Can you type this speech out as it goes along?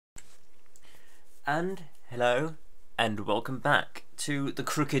And hello, and welcome back to the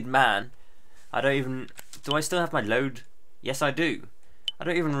Crooked Man. Do I still have my load? Yes, I do. I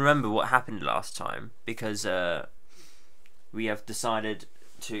don't even remember what happened last time because we have decided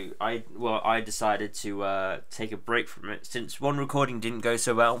to. I decided to take a break from it since one recording didn't go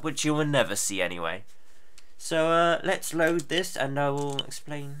so well, which you will never see anyway. So let's load this, and I will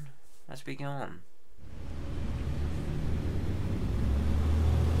explain as we go on.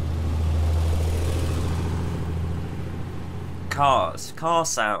 Car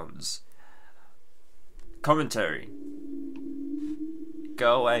sounds, commentary.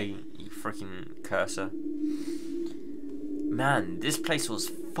 Go away, you freaking cursor. Man, this place was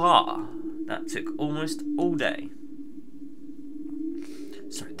far. That took almost all day.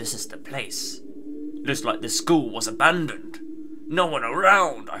 So this is the place. Looks like the school was abandoned. No one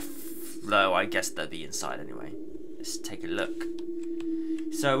around. Though I guess they'll be inside anyway. Let's take a look.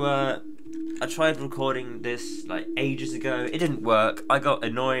 So I tried recording this like ages ago. It didn't work. I got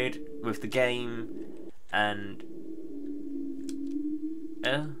annoyed with the game, and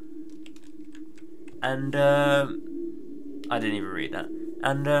I didn't even read that.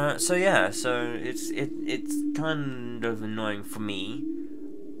 And so yeah, so it's kind of annoying for me,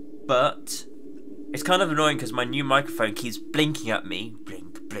 but it's kind of annoying because my new microphone keeps blinking at me.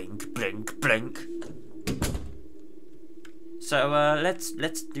 Blink, blink, blink, blink. So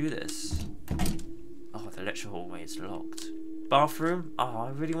let's do this. Oh, the lecture hallway is locked. Bathroom? Oh,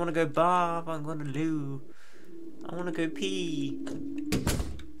 I really want to go bath. I'm gonna loo. I want to go pee.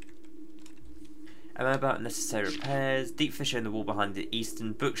 Am I about necessary repairs? Deep fissure in the wall behind the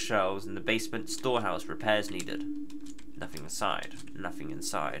eastern bookshelves in the basement storehouse. Repairs needed. Nothing inside. Nothing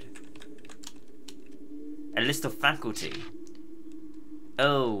inside. A list of faculty.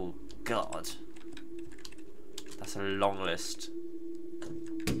 Oh, God. That's a long list.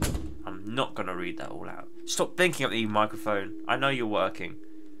 I'm not gonna read that all out. Stop blinking at the microphone. I know you're working.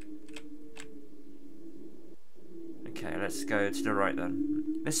 Okay, let's go to the right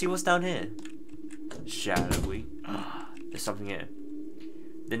then. Let's see what's down here. Shall we? There's something here.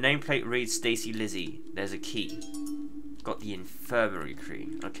 The nameplate reads Stacy Lizzie. There's a key. Got the infirmary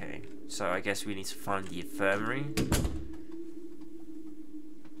key. Okay, so I guess we need to find the infirmary.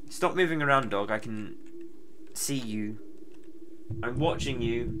 Stop moving around, dog. I can see you. I'm watching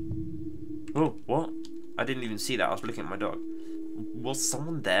you. Oh, what? I didn't even see that. I was looking at my dog. Was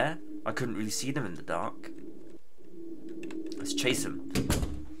someone there? I couldn't really see them in the dark. Let's chase him.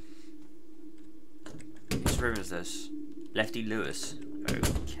 Whose room is this? Lefty Lewis.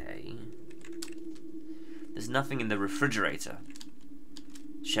 Okay. There's nothing in the refrigerator.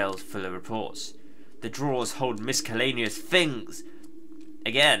 Shelves full of reports. The drawers hold miscellaneous things.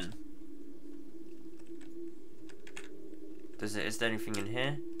 Again. Is there anything in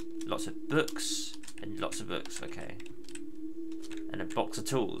here? Lots of books and lots of books. Okay. And a box of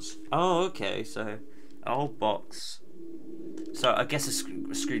tools. Oh, okay. So, a whole box. So I guess a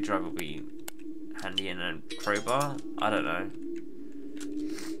screwdriver will be handy and a crowbar. I don't know.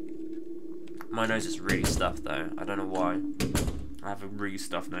 My nose is really stuffed though. I don't know why. I have a really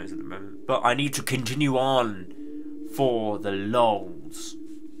stuffed nose at the moment. But I need to continue on for the lols.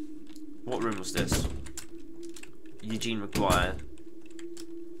 What room was this? Eugene McGuire.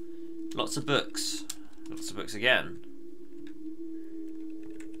 Lots of books. Lots of books again.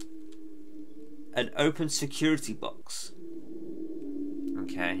 An open security box.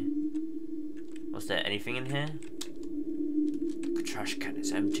 Okay. Was there anything in here? The trash can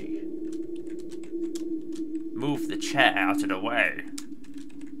is empty. Move the chair out of the way.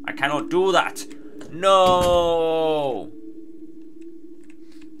 I cannot do that. No!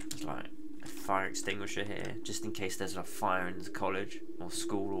 There's like a fire extinguisher here, just in case there's a fire in the college or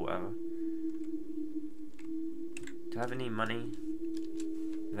school or whatever. Do I have any money?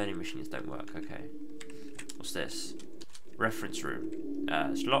 Vending machines don't work, okay. What's this? Reference room.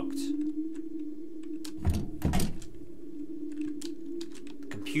 It's locked.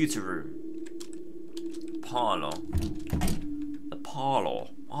 Computer room. Parlour. The parlour.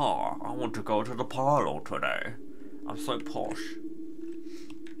 Ah, I want to go to the parlour today. I'm so posh.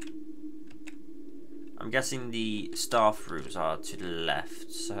 I'm guessing the staff rooms are to the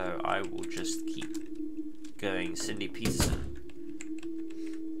left, so I will just keep going. Cindy Peterson.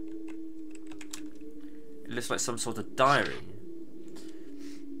 It looks like some sort of diary.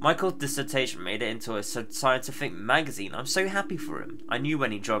 Michael's dissertation made it into a scientific magazine. I'm so happy for him. I knew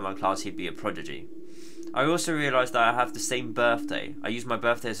when he joined my class he'd be a prodigy. I also realised that I have the same birthday. I use my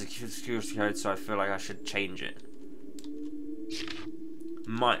birthday as a security code, so I feel like I should change it.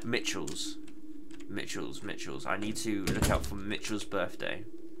 Mitchell's. I need to look out for Mitchell's birthday.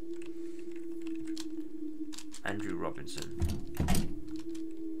 Andrew Robinson.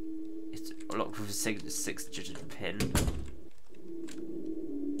 It's locked with a six-digit pin.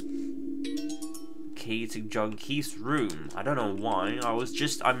 Key to John Keith's room. I don't know why.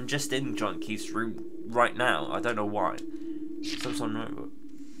 I'm just in John Keith's room right now. I don't know why. Some notebook.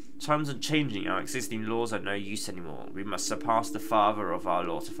 Times are changing. Our existing laws are no use anymore. We must surpass the father of our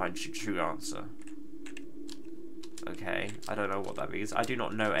law to find the true answer. Okay, I don't know what that means. I do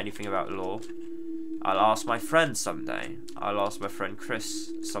not know anything about law. I'll ask my friend someday. I'll ask my friend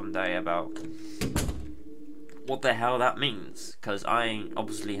Chris someday about what the hell that means. Because I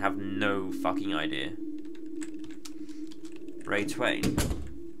obviously have no fucking idea. Ray Twain.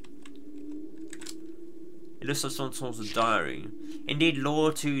 It looks like some sort of diary. Indeed,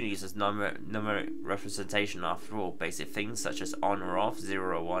 law too needs a numeric representation after all. Basic things such as on or off,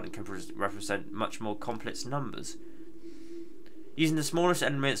 0 or 1 can represent much more complex numbers. Using the smallest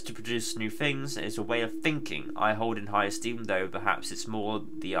elements to produce new things is a way of thinking I hold in high esteem, though perhaps it's more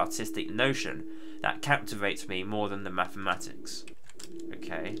the artistic notion that captivates me more than the mathematics.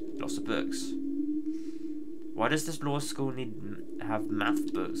 Okay, lots of books. Why does this law school have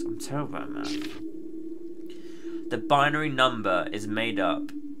math books? I'm terrible at math. The binary number is made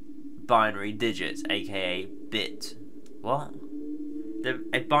up binary digits, aka bit. What?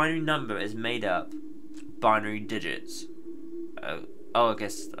 A binary number is made up binary digits. I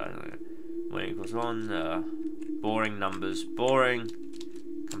guess 1 equals 1. Boring numbers. Boring.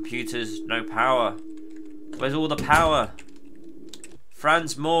 Computers. No power. Where's all the power?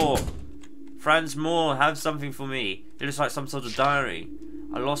 Franz Moore. Franz Moore, have something for me. It looks like some sort of diary.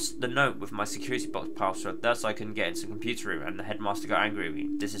 I lost the note with my security box password, thus I couldn't get into the computer room, and the headmaster got angry with me.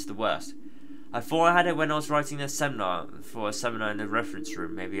 This is the worst. I thought I had it when I was writing a seminar in the reference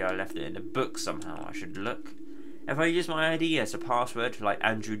room. Maybe I left it in a book somehow. I should look. If I use my ID as a password, like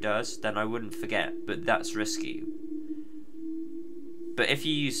Andrew does, then I wouldn't forget, but that's risky. But if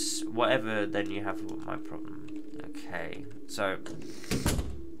you use whatever, then you have my problem. Okay, so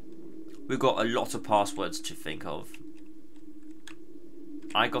we've got a lot of passwords to think of.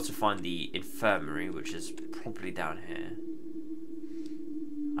 I got to find the infirmary, which is probably down here.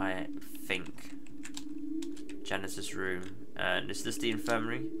 I think. Janitor's room. And is this the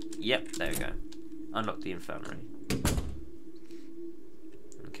infirmary? Yep, there we go. Unlock the infirmary.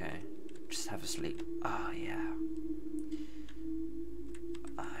 Okay. Just have a sleep. Ah, yeah.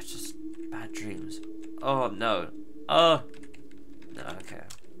 It's just bad dreams. Oh, no. Oh! No, okay.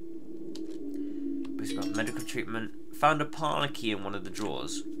 We've got medical treatment. Found a parlour key in one of the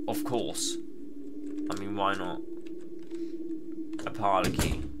drawers. Of course. I mean, why not? A parlour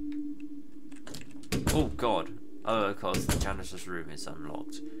key. Oh, God. Oh, of course, the janitor's room is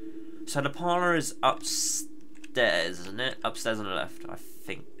unlocked. So the parlour is upstairs, isn't it? Upstairs on the left, I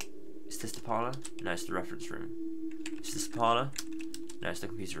think. Is this the parlour? No, it's the reference room. Is this the parlour? No, it's the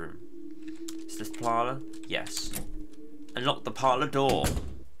computer room. Is this the parlour? Yes. Unlock the parlour door.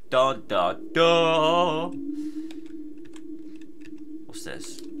 Da da da. What's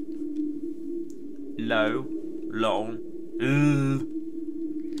this? Low, long.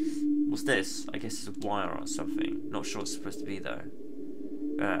 What's this? I guess it's a wire or something. Not sure what it's supposed to be though.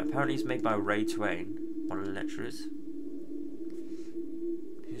 Apparently it's made by Ray Twain, one of the lecturers.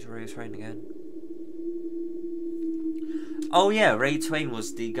 Who's Ray Twain again? Oh yeah, Ray Twain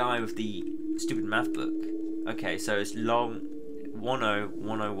was the guy with the stupid math book. Okay, so it's long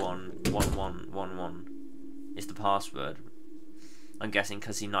 10-101-1111 is the password. I'm guessing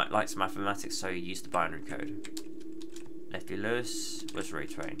because he likes mathematics, so he used the binary code. Lefty Lewis was Ray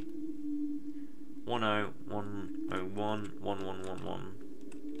Twain.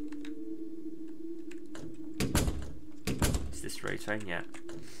 10-101-1111. Is this Ray Twain? Yeah.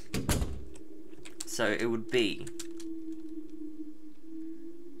 So it would be.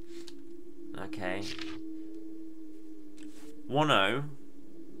 Okay. 10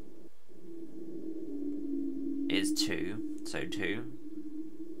 is 2. So 2.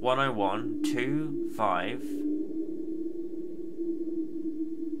 101, 2, 5,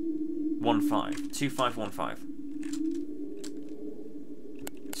 1, 5. 2, 5, 1, 5.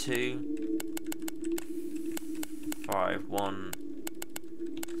 2, 5, 1,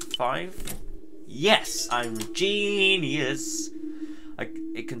 5. Yes, I'm a genius.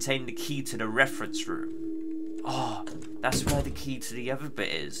 It contained the key to the reference room. Oh, that's where the key to the other bit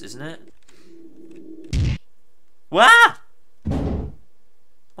is, isn't it? What?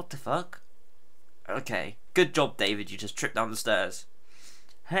 What the fuck? Okay, good job, David. You just tripped down the stairs.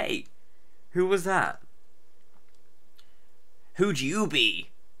 Hey, who was that? Who'd you be?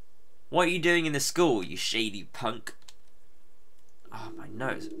 What are you doing in the school, you shady punk? Oh, my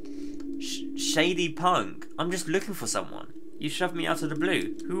nose. Shady punk. I'm just looking for someone. You shoved me out of the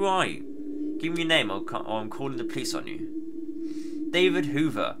blue. Who are you? Give me your name or I'm calling the police on you. David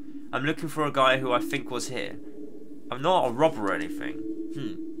Hoover. I'm looking for a guy who I think was here. I'm not a robber or anything.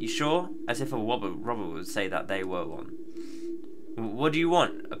 You sure? As if a robber would say that they were one. What do you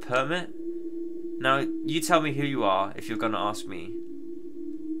want? A permit? Now, you tell me who you are if you're gonna ask me.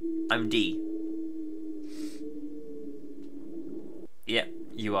 I'm D. Yep,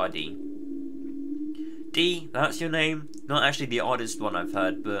 you are D. D, that's your name? Not actually the oddest one I've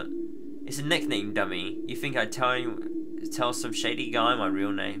heard, but it's a nickname, dummy. You think I'd tell some shady guy my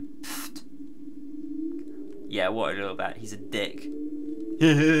real name? Pfft. Yeah, what a little bat. He's a dick.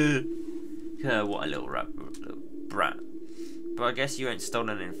 What a little brat. But I guess you ain't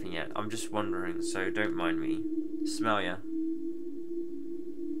stolen anything yet. I'm just wondering, so don't mind me. Smell ya.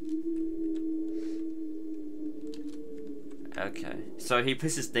 Okay. So he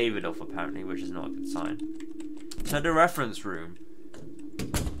pisses David off apparently, which is not a good sign. To the reference room.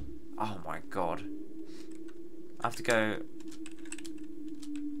 Oh my god. I have to go...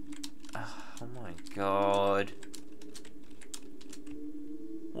 Oh my god.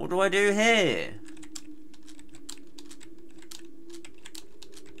 What do I do here?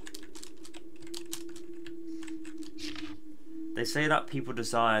 They say that people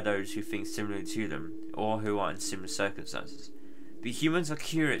desire those who think similarly to them, or who are in similar circumstances. But humans are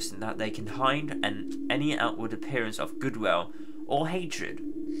curious in that they can hide any outward appearance of goodwill or hatred.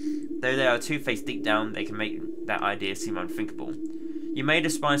 Though they are two-faced deep down, they can make that idea seem unthinkable. You may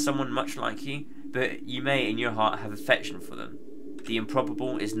despise someone much like you, but you may in your heart have affection for them. The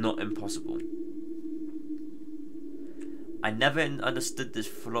improbable is not impossible. I never understood this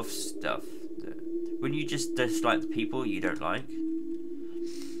fluff stuff. Wouldn't you just dislike the people you don't like?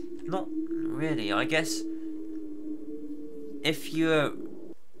 Not really, I guess. If they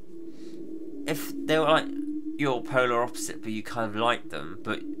were like your polar opposite, but you kind of like them,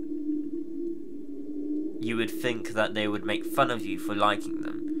 but you would think that they would make fun of you for liking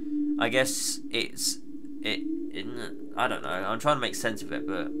them. I guess I don't know. I'm trying to make sense of it,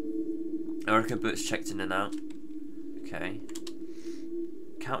 but I reckon Butch checked in and out. Okay.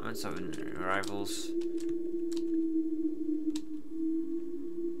 Countenance of arrivals.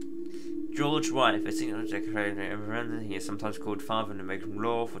 George White, a senior decorator in Miranda, he is sometimes called father in American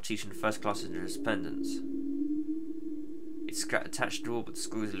law for teaching first class independence. It's got attached door, but the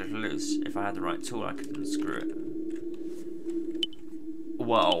screw is a little loose. If I had the right tool, I could unscrew it.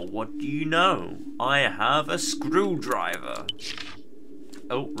 Well, what do you know? I have a screwdriver.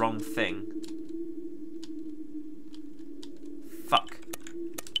 Oh, wrong thing. Fuck.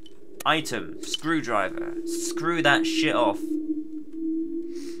 Item, screwdriver. Screw that shit off.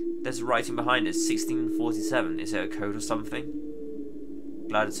 There's writing behind it, 1647. Is it a code or something?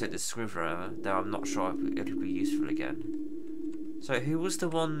 Glad I took this screwdriver, though I'm not sure it'll be useful again. So who was the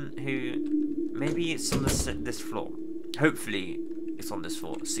one who... Maybe it's on this floor. Hopefully it's on this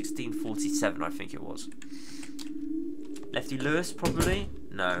floor. 1647 I think it was. Lefty Lewis probably?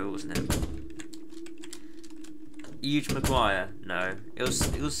 No, it wasn't him. Huge Maguire? No. It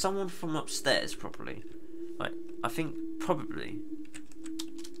was someone from upstairs probably. Like, I think probably.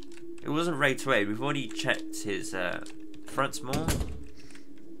 It wasn't Ray Tway. We've already checked his fronts more.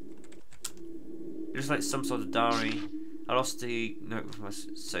 It was like some sort of diary. I lost the note with my...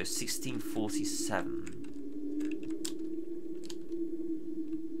 So,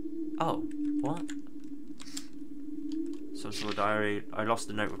 1647. Oh, what? Some sort of diary. I lost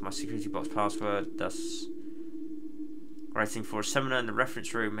the note with my security box password, thus... Writing for a seminar in the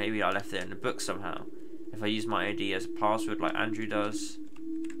reference room. Maybe I left it in the book somehow. If I use my ID as a password like Andrew does...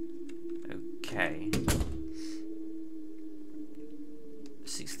 Okay.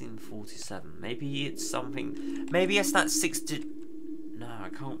 1647. Maybe it's something. Maybe it's that 6-digit. No,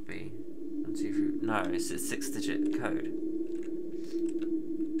 it can't be. 1, 2, 3. No, it's a 6-digit code.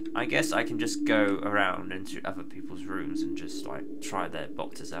 I guess I can just go around into other people's rooms and just like try their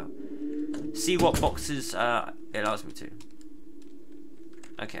boxes out. See what boxes it allows me to.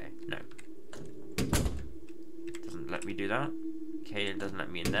 Okay, no. Doesn't let me do that. Okay, it doesn't let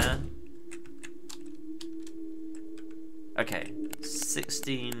me in there. Okay,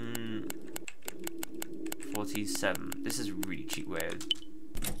 1647. This is a really cheap way of...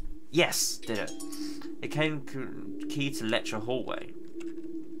 Yes! Did it. It came key to lecture hallway.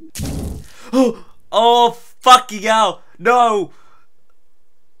 Oh, fucking hell! No!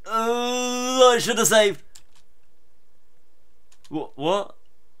 I should have saved. What?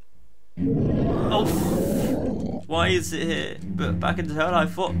 Oh, why is it here? But back in the hell, I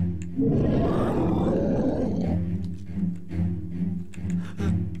thought...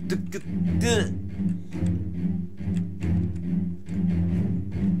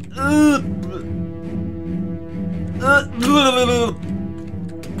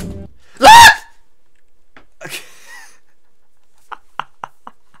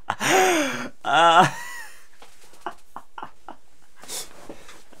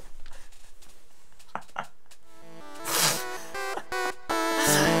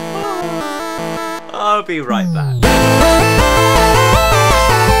 I'll be right back.